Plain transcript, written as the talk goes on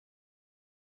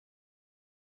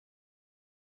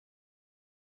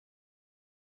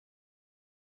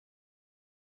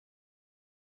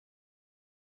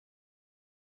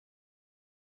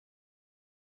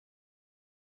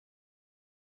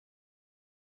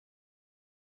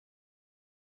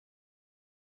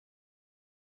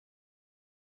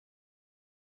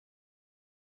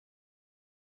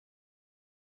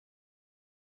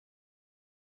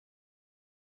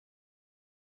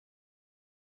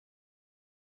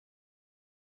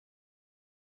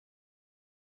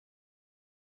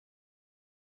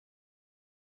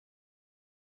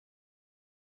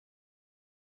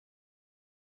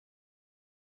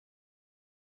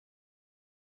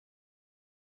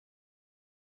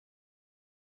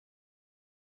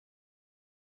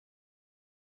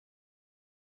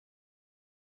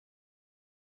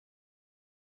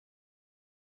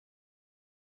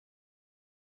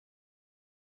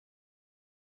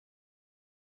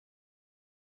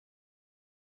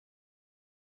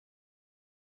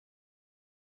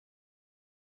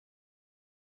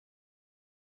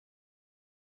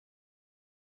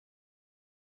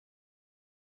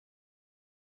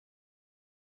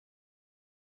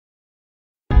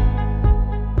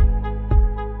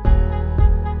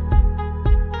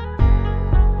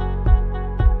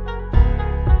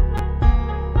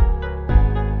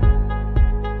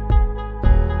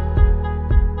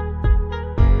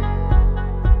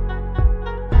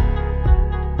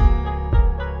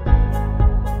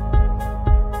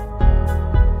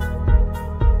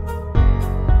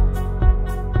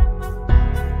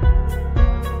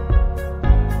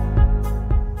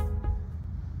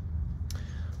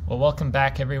Welcome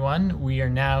back, everyone. We are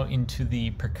now into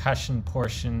the percussion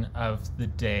portion of the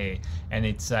day, and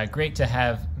it's great to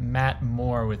have Matt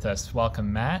Moore with us.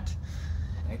 Welcome, Matt.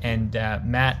 And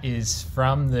Matt is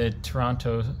from the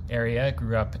Toronto area,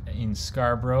 grew up in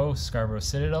Scarborough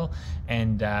Citadel,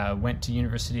 and went to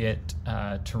university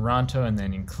at Toronto and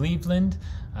then in Cleveland,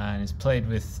 and has played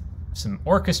with some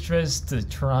orchestras, the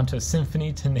Toronto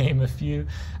Symphony, to name a few.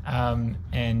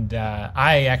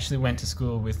 I actually went to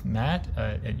school with Matt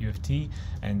at U of T,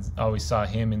 and always saw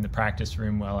him in the practice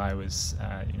room while I was,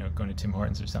 going to Tim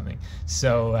Hortons or something.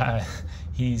 So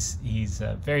he's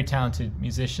a very talented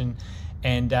musician,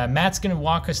 and Matt's going to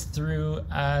walk us through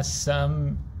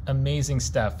some amazing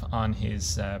stuff on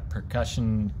his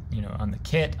percussion, on the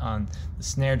kit, on the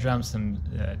snare drum, some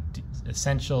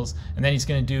essentials, and then he's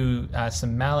going to do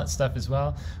some mallet stuff as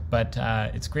well. But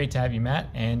it's great to have you, Matt,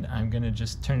 and I'm going to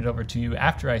just turn it over to you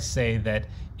after I say that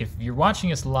if you're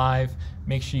watching us live,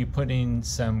 make sure you put in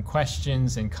some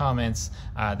questions and comments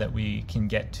that we can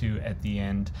get to at the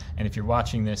end. And if you're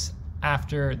watching this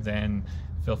after, then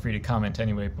feel free to comment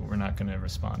anyway, but we're not going to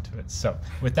respond to it. So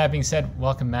with that being said,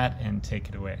 welcome, Matt, and take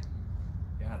it away.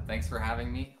 Yeah, thanks for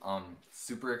having me.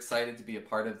 Super excited to be a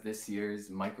part of this year's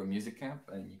micro music camp,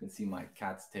 and you can see my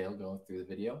cat's tail going through the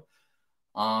video.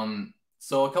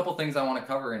 So a couple things I want to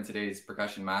cover in today's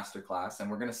percussion masterclass, and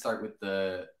we're going to start with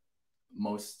the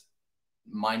most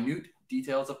minute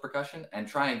details of percussion and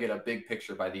try and get a big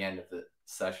picture by the end of the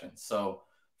session. So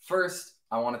first,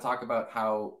 I want to talk about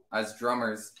how, as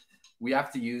drummers, we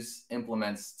have to use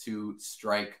implements to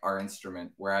strike our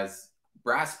instrument, whereas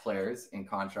brass players, in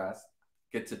contrast,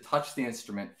 get to touch the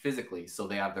instrument physically. So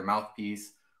they have their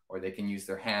mouthpiece, or they can use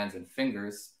their hands and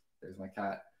fingers, there's my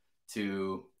cat,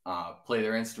 to play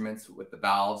their instruments with the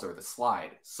valves or the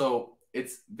slide. So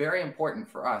it's very important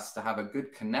for us to have a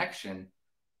good connection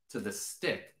to the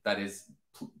stick that is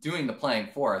doing the playing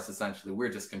for us, essentially. We're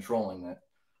just controlling it.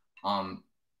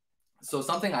 So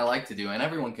something I like to do, and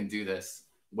everyone can do this,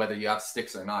 whether you have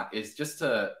sticks or not, is just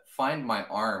to find my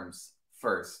arms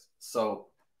first. So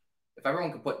if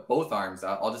everyone could put both arms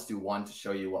out, I'll just do one to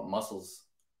show you what muscles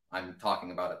I'm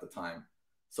talking about at the time.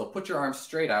 So put your arms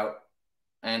straight out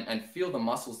and feel the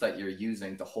muscles that you're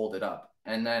using to hold it up.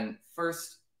 And then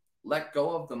first, let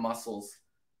go of the muscles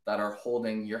that are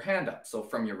holding your hand up, so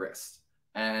from your wrist.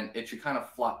 And it should kind of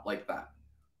flop like that,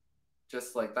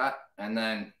 just like that. And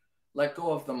then let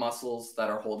go of the muscles that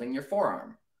are holding your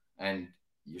forearm. And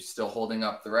you're still holding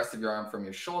up the rest of your arm from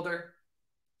your shoulder.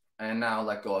 And now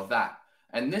let go of that.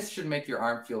 And this should make your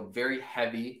arm feel very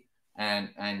heavy,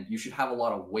 and you should have a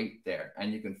lot of weight there.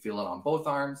 And you can feel it on both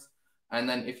arms. And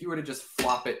then if you were to just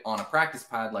flop it on a practice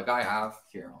pad like I have,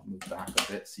 here, I'll move back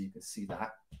a bit so you can see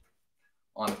that,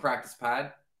 on the practice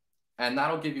pad. And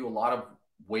that'll give you a lot of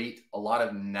weight, a lot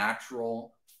of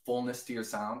natural fullness to your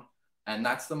sound. And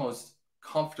that's the most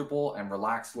comfortable and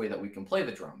relaxed way that we can play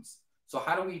the drums. So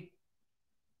how do we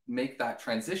make that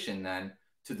transition then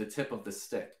to the tip of the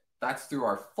stick? That's through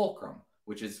our fulcrum,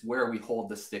 which is where we hold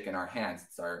the stick in our hands.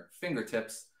 It's our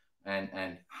fingertips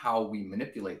and how we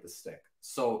manipulate the stick.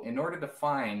 So in order to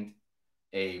find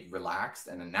a relaxed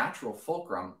and a natural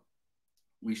fulcrum,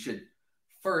 we should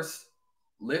first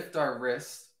lift our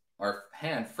wrist, our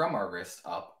hand from our wrist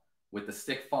up with the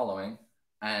stick following,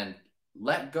 and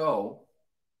let go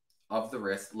of the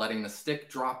wrist, letting the stick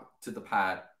drop to the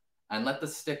pad, and let the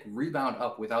stick rebound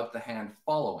up without the hand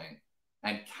following,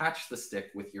 and catch the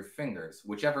stick with your fingers,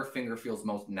 whichever finger feels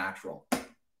most natural,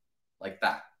 like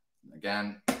that.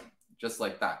 Again, just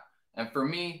like that. And for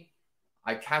me,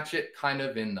 I catch it kind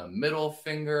of in the middle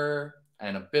finger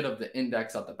and a bit of the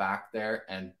index at the back there,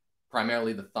 and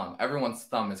primarily the thumb. Everyone's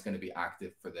thumb is going to be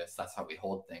active for this. That's how we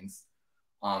hold things.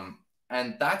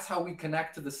 And that's how we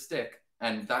connect to the stick,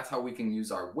 and that's how we can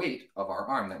use our weight of our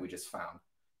arm that we just found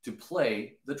to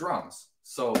play the drums.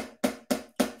 So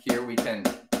here we can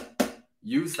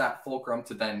use that fulcrum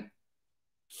to then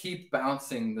keep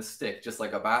bouncing the stick just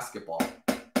like a basketball.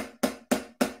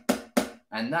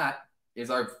 And that is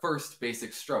our first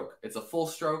basic stroke. It's a full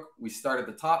stroke. We start at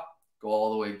the top, go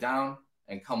all the way down,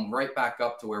 and come right back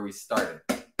up to where we started.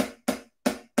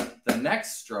 The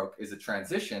next stroke is a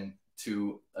transition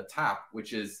to a tap,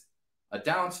 which is a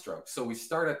downstroke. So we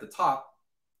start at the top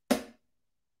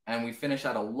and we finish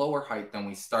at a lower height than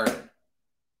we started.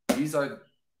 These are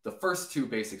the first two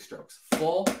basic strokes,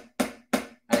 full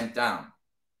and down.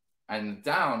 And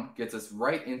down gets us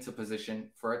right into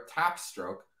position for a tap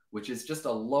stroke, which is just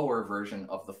a lower version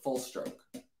of the full stroke.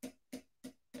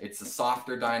 It's a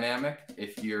softer dynamic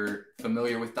if you're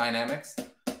familiar with dynamics,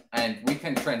 and we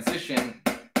can transition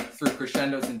through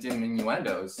crescendos and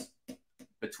diminuendos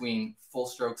between full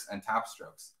strokes and tap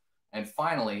strokes. And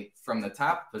finally, from the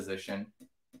tap position,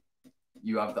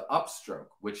 you have the upstroke,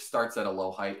 which starts at a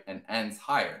low height and ends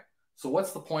higher. So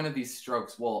what's the point of these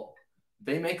strokes? Well,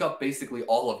 they make up basically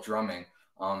all of drumming.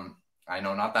 I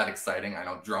know, not that exciting. I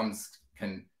know drums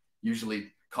can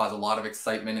usually cause a lot of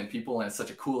excitement in people, and it's such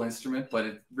a cool instrument, but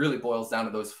it really boils down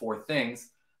to those four things,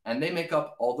 and they make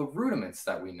up all the rudiments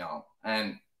that we know.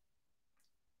 And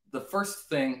the first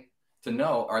thing to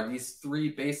know are these three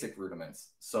basic rudiments.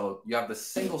 So you have the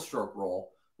single stroke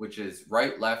roll, which is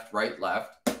right, left,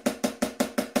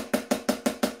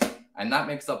 and that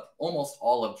makes up almost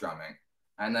all of drumming.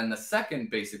 And then the second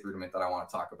basic rudiment that I want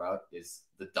to talk about is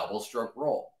the double stroke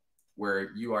roll,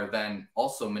 where you are then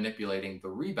also manipulating the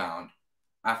rebound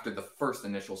after the first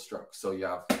initial stroke. So you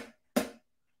have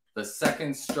the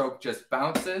second stroke just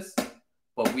bounces,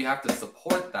 but we have to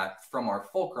support that from our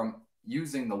fulcrum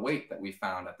using the weight that we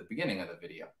found at the beginning of the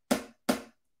video.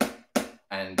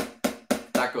 And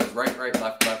that goes right,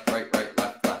 left, right,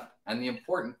 left. And the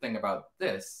important thing about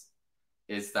this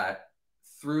is that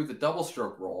through the double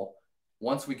stroke roll,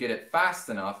 once we get it fast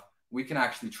enough, we can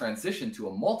actually transition to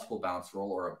a multiple bounce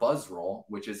roll or a buzz roll,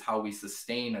 which is how we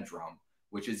sustain a drum,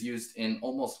 which is used in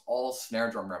almost all snare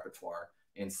drum repertoire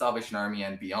in Salvation Army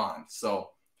and beyond.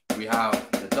 So we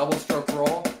have the double stroke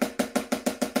roll.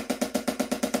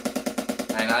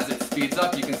 And as it speeds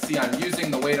up, you can see I'm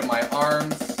using the weight of my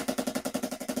arms.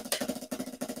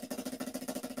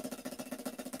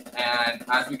 And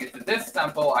as we get to this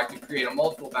tempo, I can create a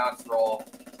multiple bounce roll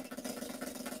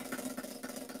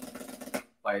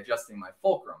by adjusting my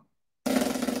fulcrum.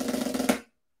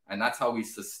 And that's how we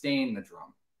sustain the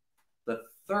drum. The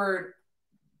third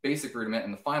basic rudiment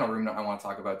and the final rudiment I want to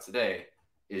talk about today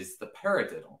is the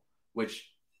paradiddle,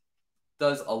 which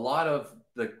does a lot of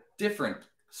the different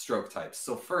stroke types.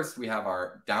 So first we have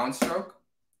our downstroke,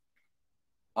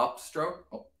 upstroke,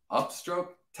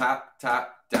 tap,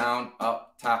 tap, down,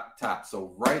 up, tap, tap.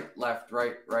 So right, left,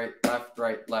 left,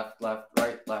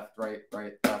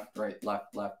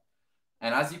 left, left.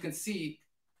 And as you can see,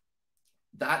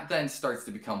 that then starts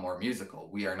to become more musical.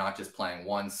 We are not just playing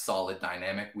one solid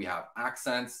dynamic. We have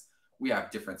accents, we have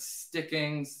different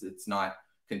stickings. It's not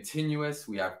continuous.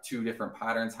 We have two different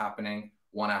patterns happening,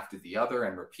 one after the other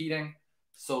and repeating.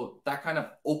 So that kind of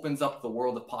opens up the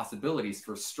world of possibilities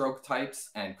for stroke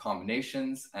types and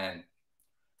combinations and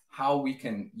how we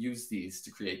can use these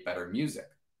to create better music.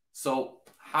 So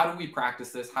how do we practice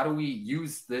this? How do we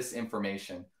use this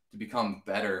information to become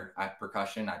better at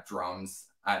percussion, at drums,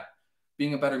 at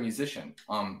being a better musician?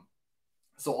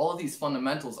 So all of these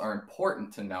fundamentals are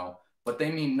important to know, but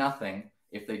they mean nothing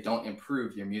if they don't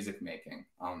improve your music making.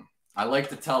 I like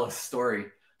to tell a story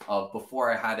of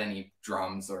before I had any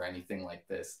drums or anything like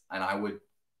this, and I would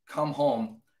come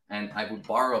home and I would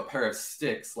borrow a pair of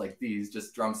sticks like these,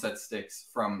 just drum set sticks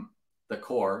from the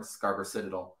Core, Scarborough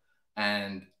Citadel,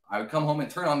 and I would come home and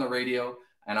turn on the radio,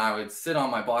 and I would sit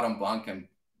on my bottom bunk and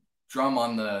drum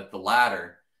on the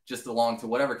ladder just along to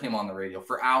whatever came on the radio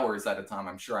for hours at a time.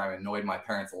 I'm sure I annoyed my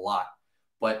parents a lot,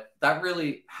 but that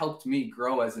really helped me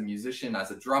grow as a musician, as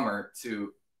a drummer,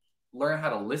 to learn how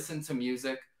to listen to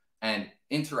music and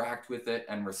interact with it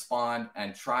and respond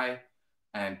and try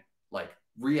and like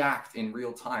react in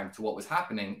real time to what was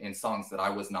happening in songs that I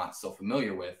was not so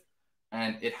familiar with.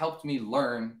 And it helped me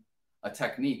learn a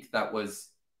technique that was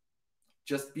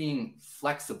just being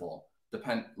flexible,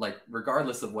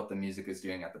 regardless of what the music is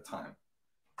doing at the time.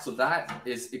 So that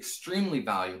is extremely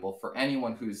valuable for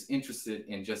anyone who's interested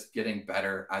in just getting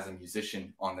better as a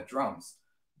musician on the drums.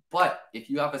 But if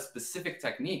you have a specific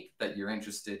technique that you're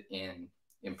interested in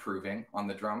improving on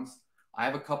the drums, I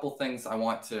have a couple things I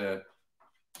want to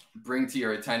bring to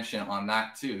your attention on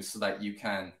that too, so that you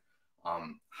can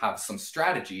have some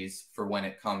strategies for when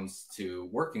it comes to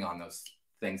working on those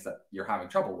things that you're having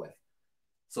trouble with.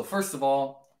 So first of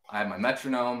all, I have my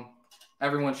metronome.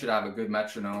 Everyone should have a good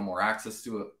metronome or access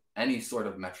to any sort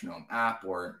of metronome app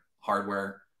or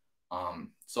hardware.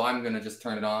 So I'm going to just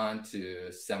turn it on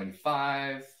to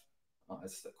 75.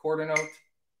 It's the quarter note.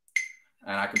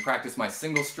 And I can practice my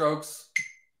single strokes.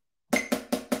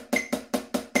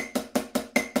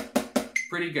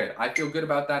 Pretty good. I feel good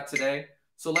about that today.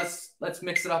 So let's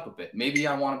mix it up a bit. Maybe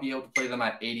I want to be able to play them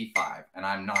at 85, and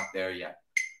I'm not there yet.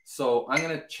 So I'm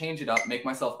going to change it up, make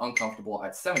myself uncomfortable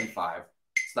at 75,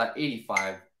 so that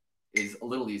 85 is a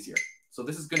little easier. So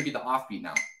this is going to be the offbeat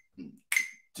now.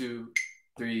 2,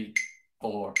 3,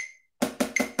 4.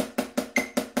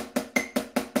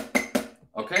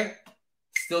 Okay,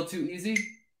 still too easy.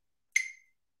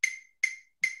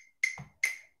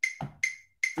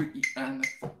 3 and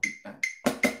 4 and.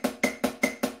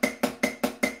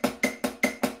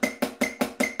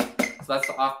 So that's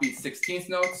the offbeat 16th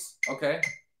notes. Okay,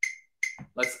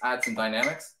 let's add some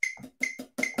dynamics.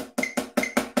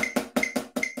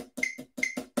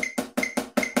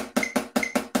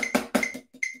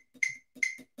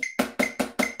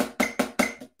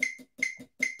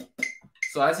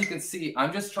 So as you can see,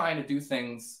 I'm just trying to do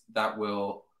things that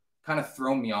will kind of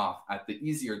throw me off at the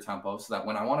easier tempo so that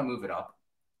when I want to move it up,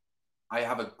 I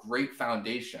have a great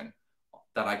foundation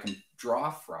that I can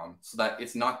draw from so that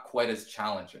it's not quite as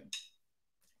challenging.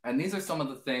 And these are some of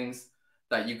the things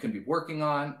that you can be working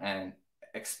on and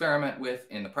experiment with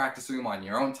in the practice room on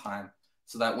your own time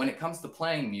so that when it comes to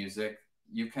playing music,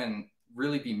 you can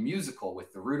really be musical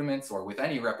with the rudiments or with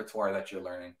any repertoire that you're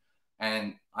learning.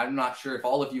 And I'm not sure if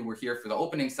all of you were here for the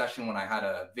opening session when I had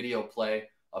a video play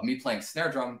of me playing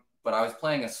snare drum, but I was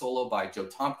playing a solo by Joe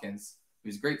Tompkins,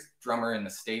 who's a great drummer in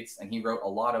the States, and he wrote a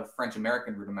lot of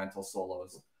French-American rudimental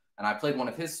solos. And I played one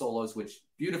of his solos, which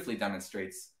beautifully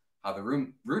demonstrates how the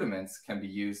rudiments can be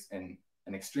used in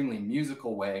an extremely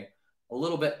musical way, a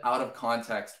little bit out of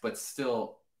context, but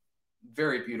still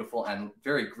very beautiful and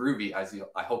very groovy, as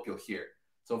I hope you'll hear.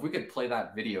 So if we could play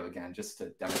that video again, just to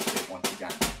demonstrate once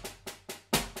again.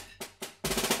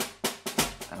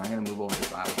 And I'm going to move over to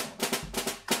xylophone.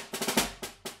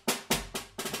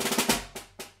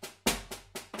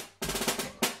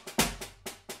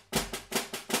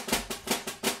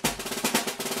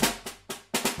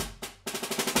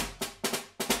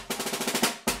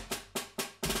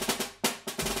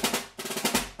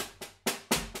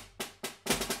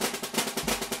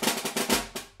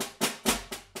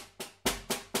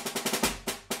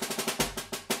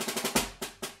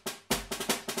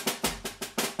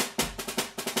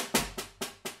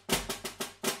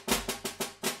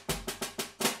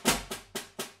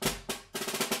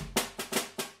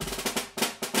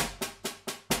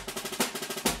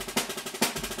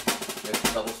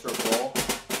 Double stroke roll.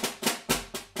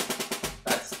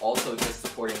 That's also just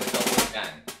supporting the double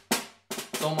again.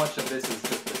 So much of this is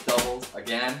just the doubles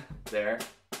again, there.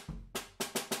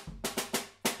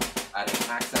 Adding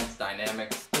accents,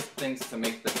 dynamics, just things to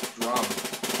make the drum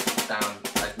sound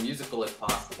as musical as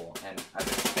possible and as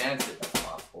expansive as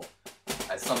possible,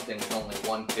 as something with only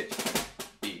one pitch can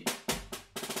be.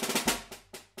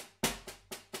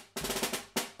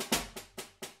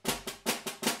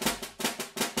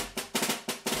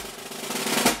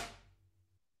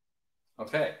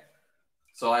 Okay,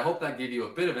 so I hope that gave you a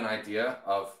bit of an idea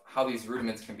of how these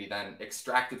rudiments can be then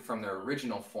extracted from their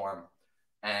original form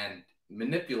and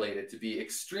manipulated to be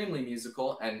extremely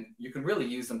musical, and you can really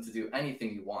use them to do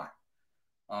anything you want.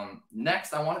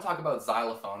 Next, I want to talk about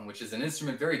xylophone, which is an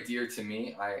instrument very dear to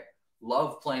me. I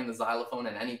love playing the xylophone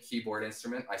and any keyboard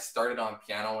instrument. I started on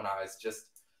piano when I was just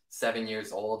 7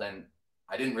 years old, and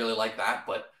I didn't really like that,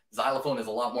 but xylophone is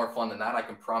a lot more fun than that, I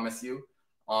can promise you.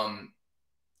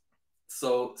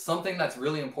 So something that's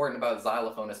really important about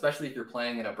xylophone, especially if you're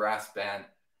playing in a brass band,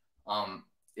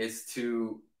 is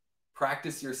to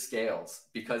practice your scales,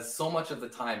 because so much of the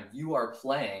time you are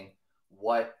playing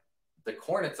what the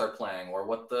cornets are playing or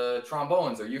what the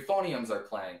trombones or euphoniums are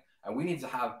playing. And we need to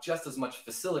have just as much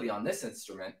facility on this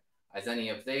instrument as any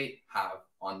of they have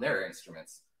on their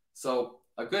instruments. So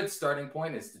a good starting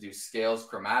point is to do scales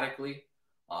chromatically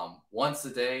once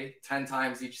a day, 10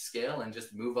 times each scale, and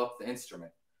just move up the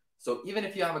instrument. So even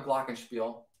if you have a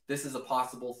glockenspiel, this is a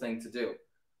possible thing to do.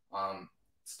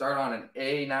 Start on an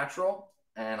A natural,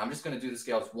 and I'm just going to do the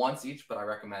scales once each, but I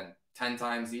recommend 10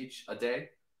 times each a day,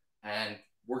 and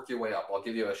work your way up. I'll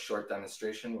give you a short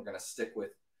demonstration. We're going to stick with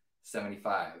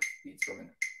 75 beats per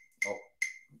minute. Oh,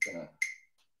 I'm going to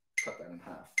cut that in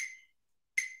half.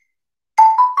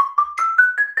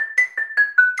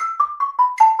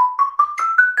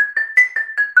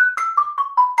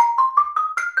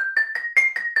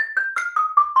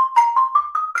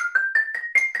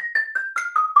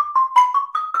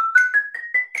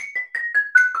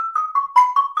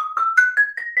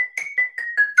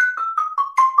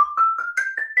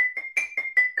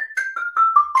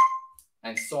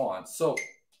 And so on. So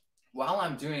while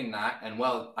I'm doing that, and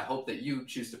while I hope that you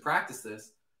choose to practice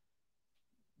this,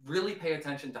 really pay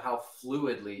attention to how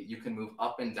fluidly you can move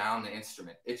up and down the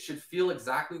instrument. It should feel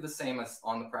exactly the same as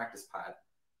on the practice pad,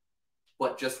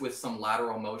 but just with some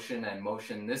lateral motion and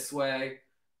motion this way,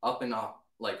 up and up,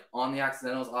 like on the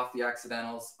accidentals, off the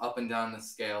accidentals, up and down the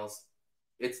scales.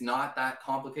 It's not that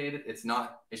complicated. It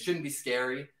shouldn't be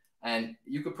scary. And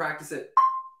you could practice it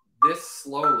this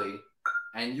slowly,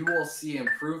 and you will see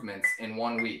improvements in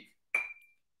 1 week.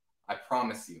 I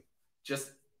promise you.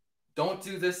 Just don't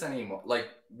do this anymore. Like,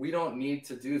 we don't need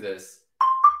to do this.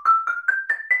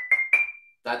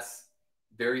 That's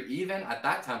very even at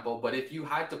that tempo. But if you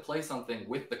had to play something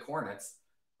with the cornets,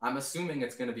 I'm assuming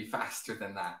it's going to be faster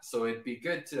than that. So it'd be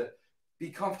good to be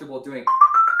comfortable doing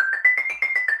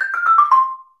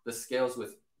the scales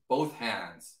with both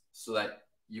hands so that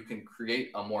you can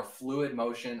create a more fluid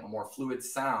motion, a more fluid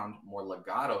sound, more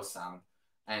legato sound,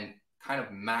 and kind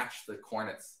of match the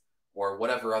cornets or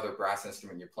whatever other brass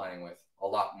instrument you're playing with a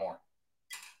lot more.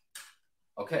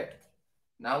 Okay,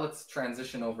 now let's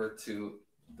transition over to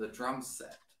the drum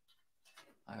set.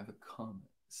 I have a comment.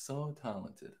 So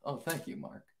talented. Oh, thank you,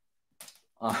 Mark.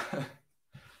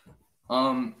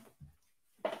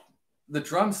 The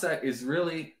drum set is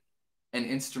really an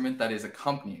instrument that is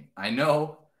accompanying. I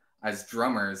know as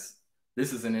drummers,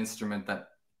 this is an instrument that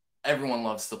everyone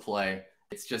loves to play.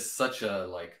 It's just such a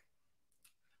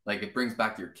like it brings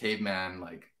back your caveman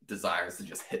like desires to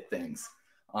just hit things.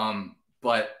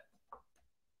 But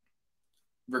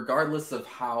regardless of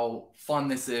how fun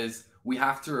this is, we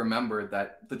have to remember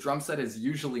that the drum set is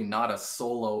usually not a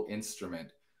solo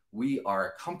instrument. We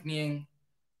are accompanying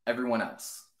everyone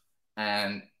else,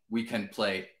 and we can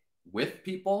play with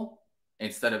people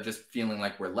instead of just feeling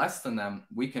like we're less than them.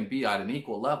 We can be at an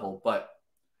equal level, but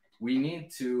we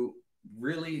need to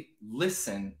really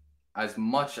listen as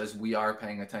much as we are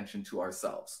paying attention to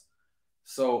ourselves.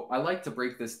 So I like to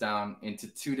break this down into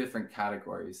two different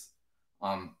categories.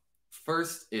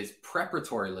 First is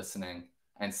preparatory listening,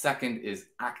 and second is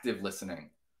active listening.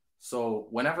 So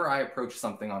whenever I approach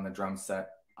something on the drum set,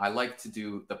 I like to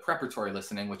do the preparatory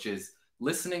listening, which is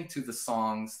listening to the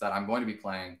songs that I'm going to be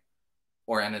playing,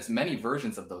 and as many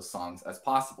versions of those songs as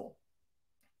possible,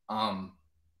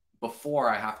 before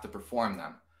I have to perform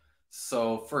them.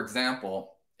 So for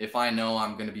example, if I know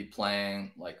I'm going to be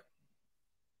playing like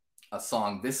a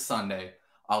song this Sunday,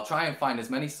 I'll try and find as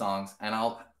many songs and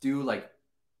I'll do like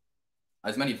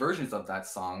as many versions of that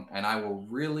song, and I will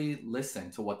really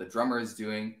listen to what the drummer is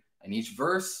doing. And each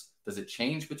verse, does it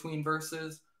change between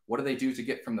verses? What do they do to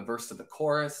get from the verse to the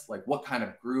chorus? Like what kind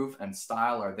of groove and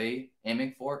style are they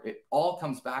aiming for? It all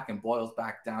comes back and boils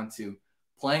back down to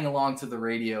playing along to the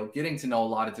radio, getting to know a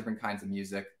lot of different kinds of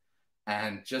music,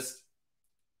 and just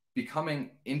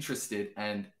becoming interested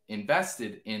and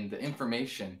invested in the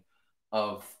information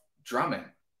of drumming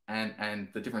and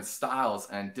the different styles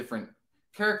and different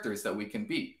characters that we can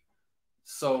be.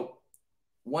 So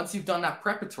once you've done that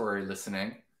preparatory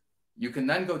listening, you can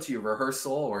then go to your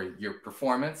rehearsal or your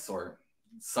performance or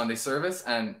Sunday service.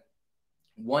 And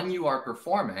when you are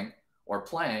performing or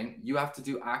playing, you have to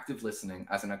do active listening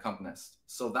as an accompanist.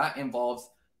 So that involves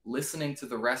listening to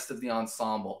the rest of the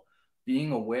ensemble,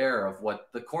 being aware of what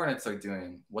the cornets are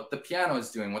doing, what the piano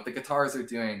is doing, what the guitars are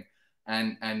doing,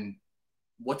 and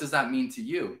what does that mean to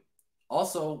you?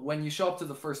 Also, when you show up to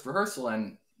the first rehearsal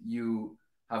and you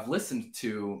have listened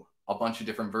to a bunch of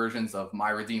different versions of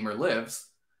My Redeemer Lives,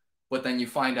 but then you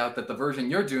find out that the version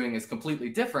you're doing is completely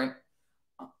different,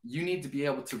 you need to be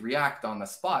able to react on the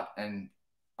spot and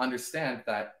understand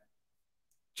that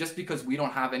just because we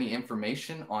don't have any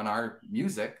information on our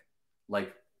music,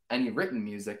 like any written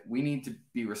music, we need to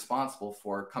be responsible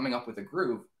for coming up with a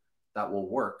groove that will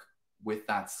work with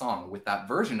that song, with that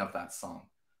version of that song.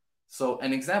 So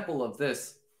an example of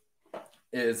this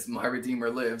is My Redeemer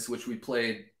Lives, which we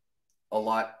played a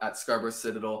lot at Scarborough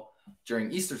Citadel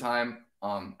during Easter time.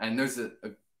 And there's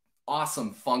an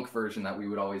awesome funk version that we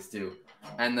would always do.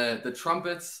 And the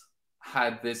trumpets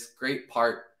had this great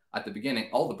part at the beginning,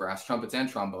 all the brass, trumpets and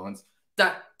trombones,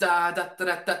 da da da da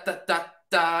da da da da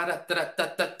da da da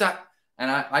da da.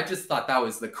 And I just thought that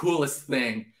was the coolest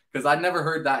thing because I'd never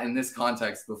heard that in this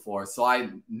context before. So I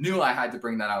knew I had to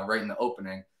bring that out right in the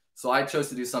opening. So I chose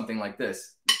to do something like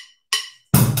this.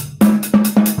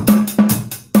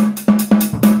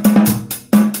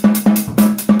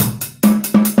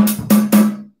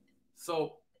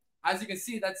 So as you can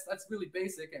see, that's really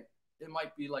basic, and it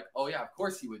might be like, oh yeah, of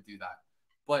course he would do that.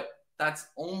 But that's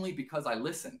only because I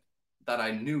listened that I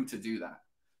knew to do that.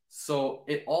 So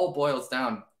it all boils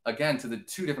down, again, to the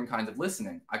two different kinds of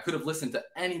listening. I could have listened to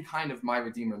any kind of My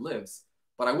Redeemer Lives,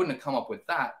 but I wouldn't have come up with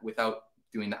that without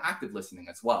doing the active listening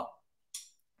as well.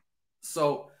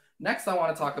 So next I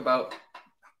want to talk about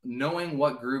knowing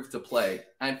what groove to play.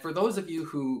 And for those of you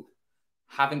who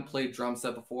haven't played drum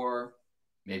set before,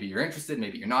 maybe you're interested,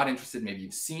 maybe you're not interested, maybe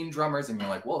you've seen drummers and you're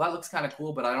like, well, that looks kind of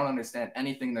cool, but I don't understand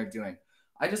anything they're doing.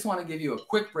 I just want to give you a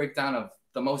quick breakdown of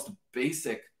the most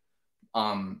basic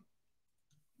drum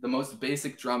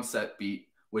set beat,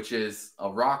 which is a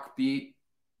rock beat,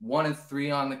 1 and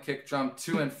 3 on the kick drum,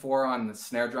 2 and 4 on the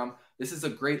snare drum. This is a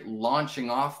great launching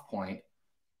off point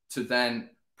to then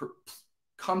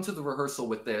come to the rehearsal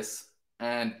with this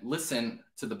and listen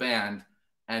to the band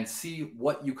and see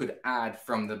what you could add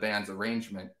from the band's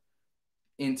arrangement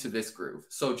into this groove.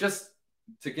 So just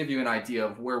to give you an idea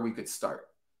of where we could start.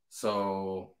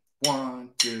 So 1,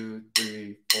 2,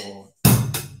 3, 4.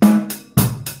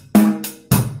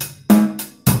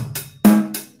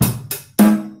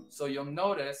 So you'll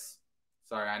notice,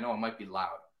 sorry, I know it might be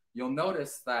loud. You'll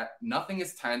notice that nothing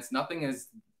is tense, nothing is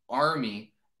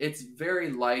army. It's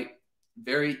very light,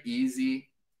 very easy.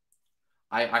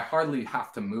 I hardly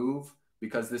have to move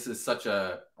because this is such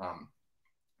a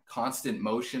constant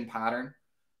motion pattern.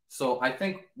 So I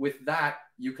think with that,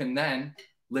 you can then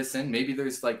listen. Maybe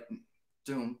there's like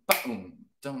doom, ba-oom,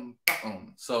 doom,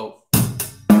 ba-oom. So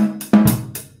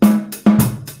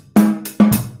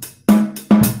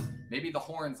maybe the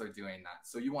horns are doing that.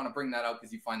 So you want to bring that out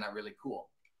because you find that really cool.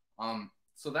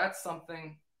 So that's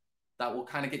something that will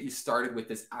kind of get you started with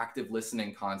this active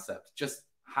listening concept. Just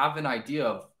have an idea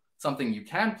of something you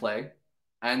can play,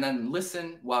 and then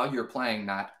listen while you're playing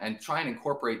that and try and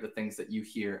incorporate the things that you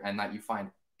hear and that you find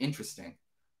interesting.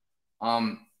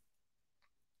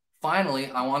 Finally,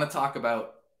 I want to talk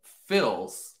about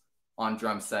fills on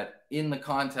drum set in the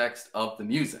context of the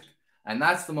music. And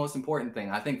that's the most important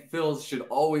thing. I think fills should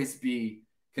always be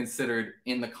considered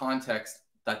in the context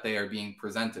that they are being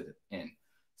presented in.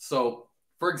 So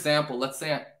for example, let's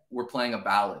say we're playing a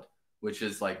ballad, which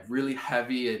is like really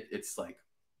heavy. It's like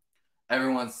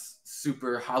everyone's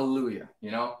super hallelujah, you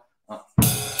know?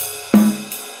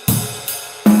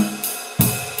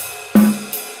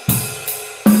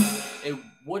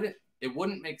 It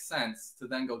wouldn't make sense to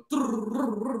then go,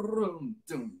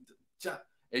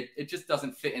 it just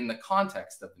doesn't fit in the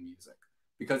context of the music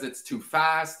because it's too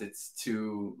fast, it's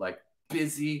too like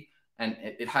busy, and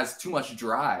it has too much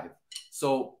drive.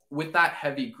 So with that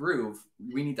heavy groove,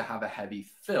 we need to have a heavy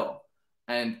fill.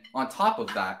 And on top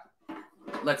of that,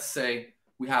 let's say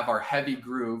we have our heavy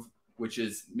groove, which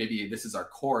is maybe this is our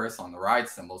chorus on the ride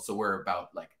cymbal. So we're about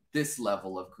like this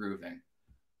level of grooving.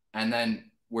 And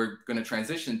then we're going to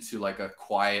transition to like a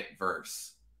quiet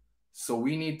verse. So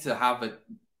we need to have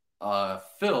a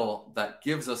fill that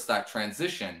gives us that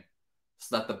transition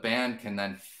so that the band can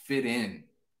then fit in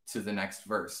to the next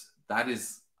verse. That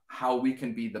is how we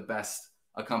can be the best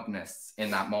accompanists in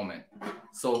that moment.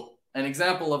 So an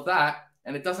example of that,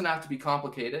 and it doesn't have to be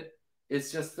complicated,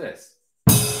 is just this.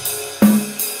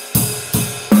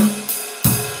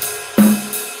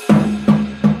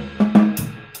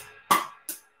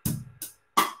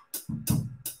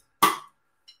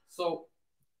 So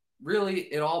really,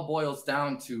 it all boils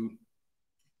down to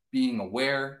being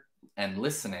aware and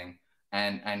listening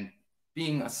and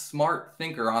being a smart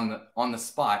thinker on the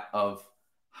spot of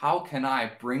how can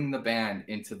I bring the band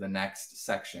into the next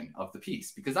section of the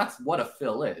piece? Because that's what a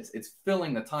fill is. It's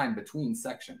filling the time between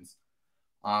sections.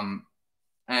 And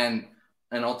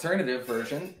an alternative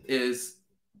version is,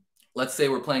 let's say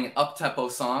we're playing an up-tempo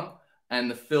song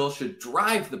and the fill should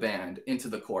drive the band into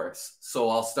the chorus. So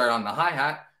I'll start on the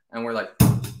hi-hat and we're like,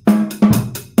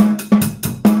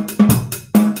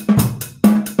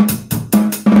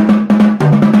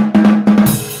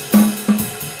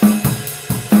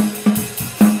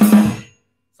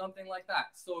 something like that.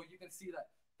 So you can see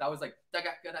that was like,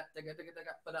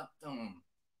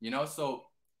 you know, so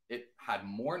it had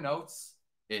more notes,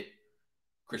 it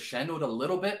crescendoed a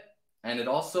little bit, and it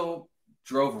also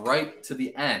drove right to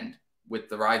the end with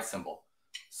the ride cymbal.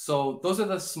 So those are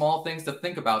the small things to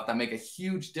think about that make a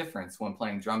huge difference when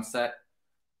playing drum set.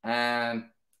 And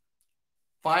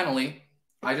finally,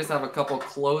 I just have a couple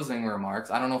closing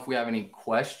remarks. I don't know if we have any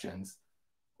questions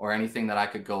or anything that I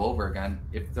could go over again.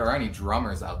 If there are any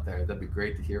drummers out there, that'd be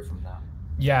great to hear from them.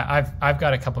 Yeah, I've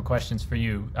got a couple questions for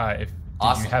you.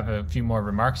 Awesome. Do you have a few more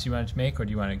remarks you wanted to make, or do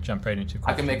you want to jump right into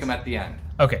questions? I can make them at the end.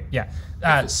 Okay, yeah.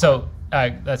 So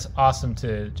that's awesome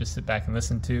to just sit back and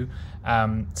listen to.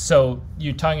 So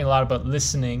you're talking a lot about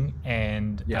listening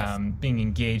and Yes. Being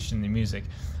engaged in the music.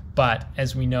 But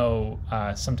as we know,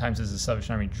 sometimes as a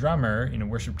Salvation Army drummer in a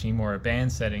worship team or a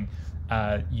band setting,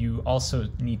 you also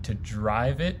need to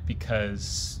drive it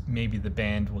because maybe the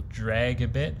band will drag a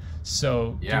bit.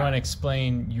 So do you want to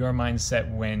explain your mindset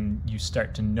when you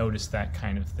start to notice that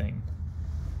kind of thing?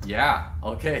 Yeah,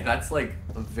 okay, that's like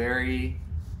a very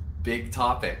big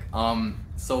topic.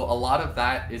 So a lot of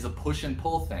that is a push and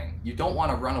pull thing. You don't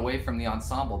want to run away from the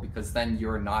ensemble because then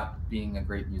you're not being a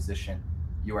great musician.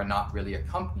 You are not really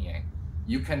accompanying.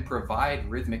 You can provide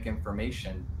rhythmic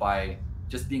information by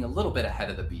just being a little bit ahead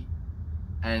of the beat.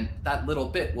 And that little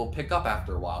bit will pick up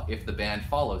after a while if the band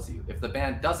follows you. If the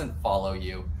band doesn't follow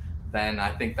you, then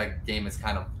I think that game is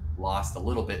kind of lost a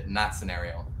little bit in that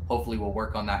scenario. Hopefully we'll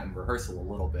work on that in rehearsal a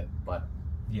little bit, but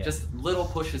just little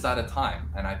pushes at a time.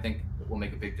 And I think will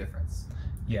make a big difference.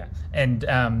 Yeah,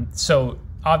 and so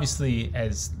obviously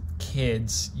as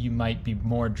kids, you might be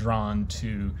more drawn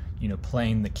to, you know,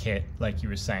 playing the kit, like you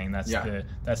were saying.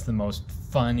 That's the most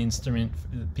fun instrument,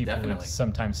 people would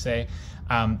sometimes say.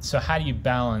 So how do you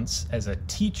balance, as a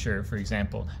teacher, for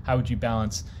example, how would you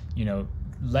balance, you know,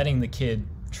 letting the kid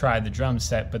try the drum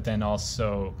set, but then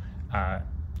also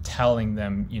telling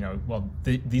them, you know, well,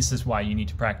 this is why you need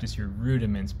to practice your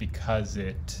rudiments, because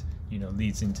it, you know,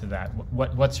 leads into that.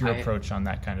 What's your approach on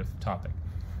that kind of topic?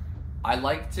 I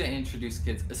like to introduce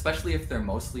kids, especially if they're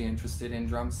mostly interested in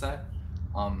drum set.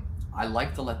 I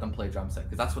like to let them play drum set,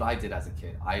 because that's what I did as a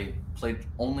kid. I played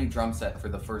only drum set for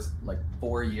the first like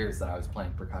 4 years that I was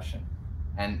playing percussion.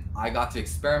 And I got to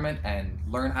experiment and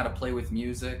learn how to play with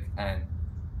music, and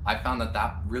I found that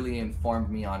that really informed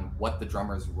me on what the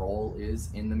drummer's role is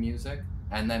in the music.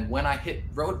 And then when I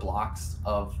hit roadblocks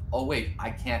of, oh wait, I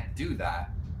can't do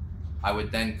that, I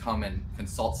would then come and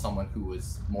consult someone who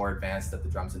was more advanced at the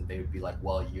drums, and they would be like,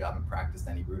 well, you haven't practiced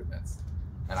any rudiments.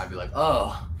 And I'd be like,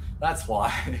 oh, that's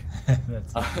why.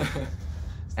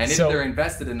 And if they're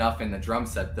invested enough in the drum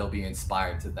set, they'll be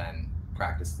inspired to then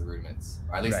practice the rudiments,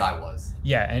 or at least I was.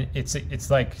 Yeah, and it's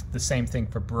like the same thing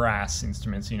for brass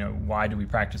instruments. You know, why do we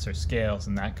practice our scales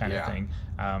and that kind of thing?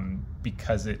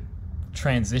 Because it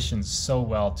transitions so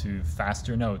well to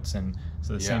faster notes, and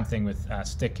so the same thing with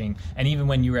sticking. And even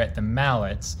when you were at the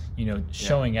mallets, you know,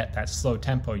 showing at that slow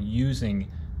tempo,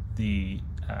 using the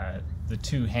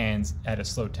two hands at a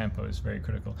slow tempo is very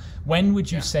critical. When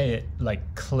would you say it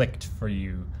like clicked for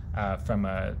you from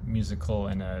a musical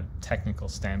and a technical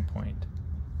standpoint?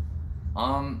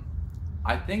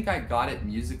 I think I got it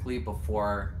musically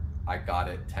before I got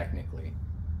it technically.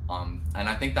 And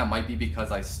I think that might be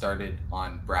because I started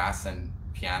on brass and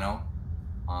piano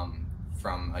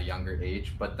from a younger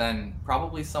age. But then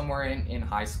probably somewhere in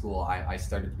high school, I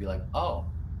started to be like, oh,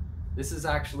 this is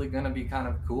actually going to be kind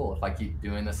of cool. If I keep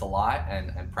doing this a lot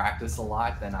and practice a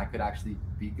lot, then I could actually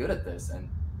be good at this. And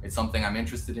it's something I'm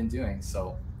interested in doing.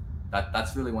 So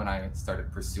that's really when I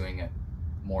started pursuing it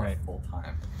more full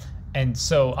time. And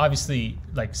so obviously,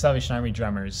 like Salvation Army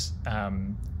drummers,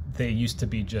 they used to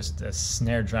be just a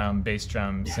snare drum, bass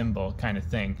drum, cymbal kind of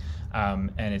thing.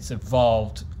 And it's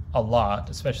evolved a lot,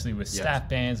 especially with staff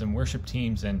bands and worship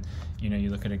teams. And, you know, you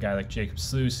look at a guy like Jacob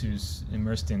Sluice, who's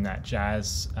immersed in that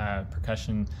jazz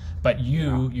percussion. But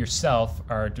you yourself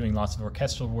are doing lots of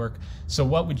orchestral work. So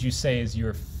what would you say is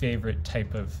your favorite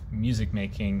type of music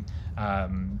making,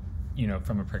 you know,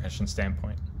 from a percussion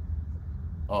standpoint?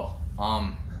 Oh,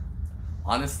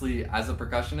 honestly, as a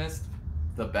percussionist,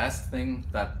 the thing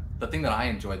that I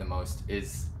enjoy the most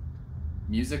is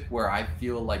music where I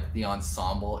feel like the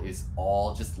ensemble is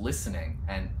all just listening,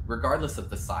 and regardless of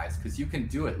the size, because you can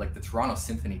do it like the Toronto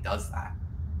Symphony does that.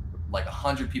 Like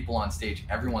 100 people on stage,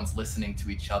 everyone's listening to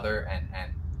each other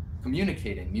and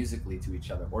communicating musically to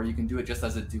each other, or you can do it just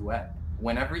as a duet.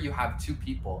 Whenever you have two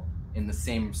people in the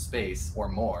same space or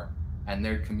more, and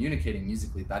they're communicating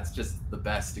musically, that's just the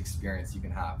best experience you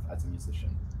can have as a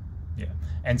musician. Yeah.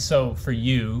 And so for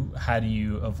you, how do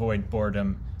you avoid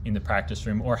boredom in the practice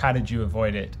room, or how did you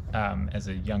avoid it as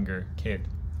a younger kid?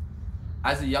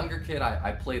 As a younger kid,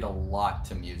 I played a lot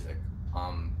to music.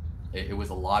 It was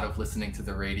a lot of listening to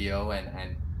the radio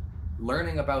and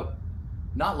learning about,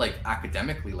 not like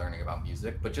academically learning about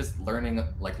music, but just learning,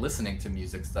 like listening to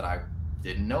musics that I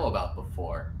didn't know about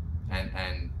before,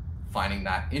 and finding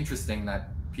that interesting that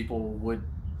people would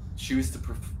choose to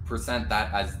present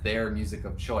that as their music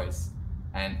of choice,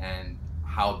 and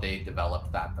how they developed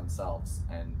that themselves,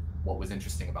 and what was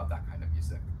interesting about that kind of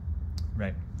music.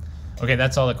 Right. Okay,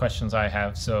 that's all the questions I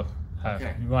have. So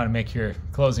you want to make your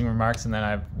closing remarks, and then I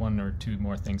have one or two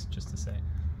more things just to say.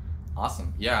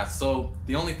 Awesome. Yeah, so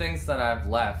the only things that I've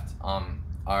left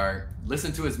are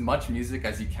listen to as much music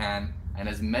as you can, and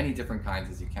as many different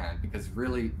kinds as you can, because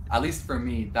really, at least for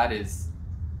me, that is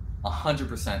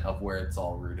 100% of where it's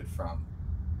all rooted from.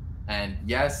 And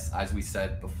yes, as we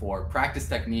said before, practice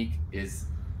technique is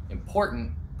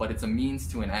important, but it's a means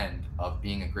to an end of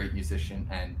being a great musician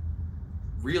and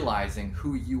realizing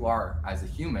who you are as a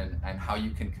human and how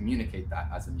you can communicate that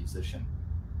as a musician.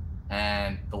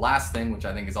 And the last thing, which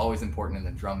I think is always important in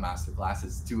the drum masterclass,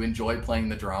 is to enjoy playing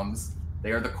the drums.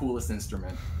 They are the coolest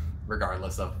instrument,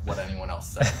 regardless of what anyone else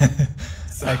says.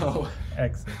 So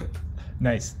excellent.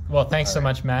 Nice. Well, thanks so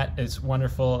much, Matt. It's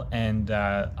wonderful, and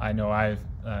I know I've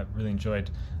really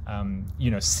enjoyed, you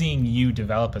know, seeing you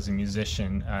develop as a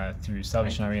musician through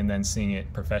Salvation Army, and then seeing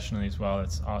it professionally as well.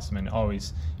 It's awesome, and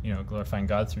always, you know, glorifying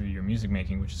God through your music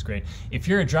making, which is great. If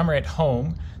you're a drummer at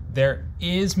home, there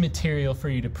is material for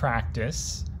you to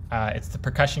practice. It's the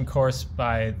percussion course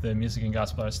by the Music and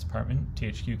Gospel Arts Department,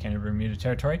 THQ, Canada, Bermuda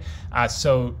Territory.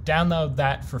 So download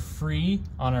that for free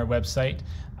on our website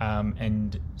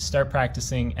and start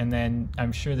practicing. And then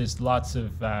I'm sure there's lots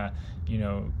of,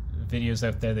 videos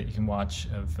out there that you can watch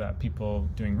of people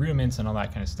doing rudiments and all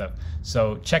that kind of stuff.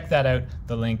 So check that out.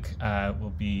 The link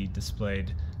will be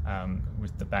displayed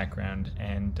with the background.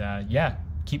 And yeah,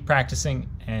 keep practicing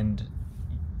and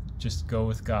just go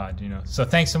with God, So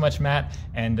thanks so much, Matt,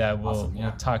 and we'll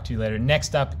talk to you later.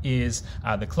 Next up is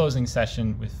the closing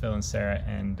session with Phil and Sarah,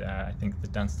 and I think the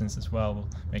Dunstons as well will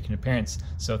make an appearance.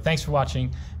 So thanks for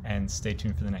watching, and stay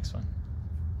tuned for the next one.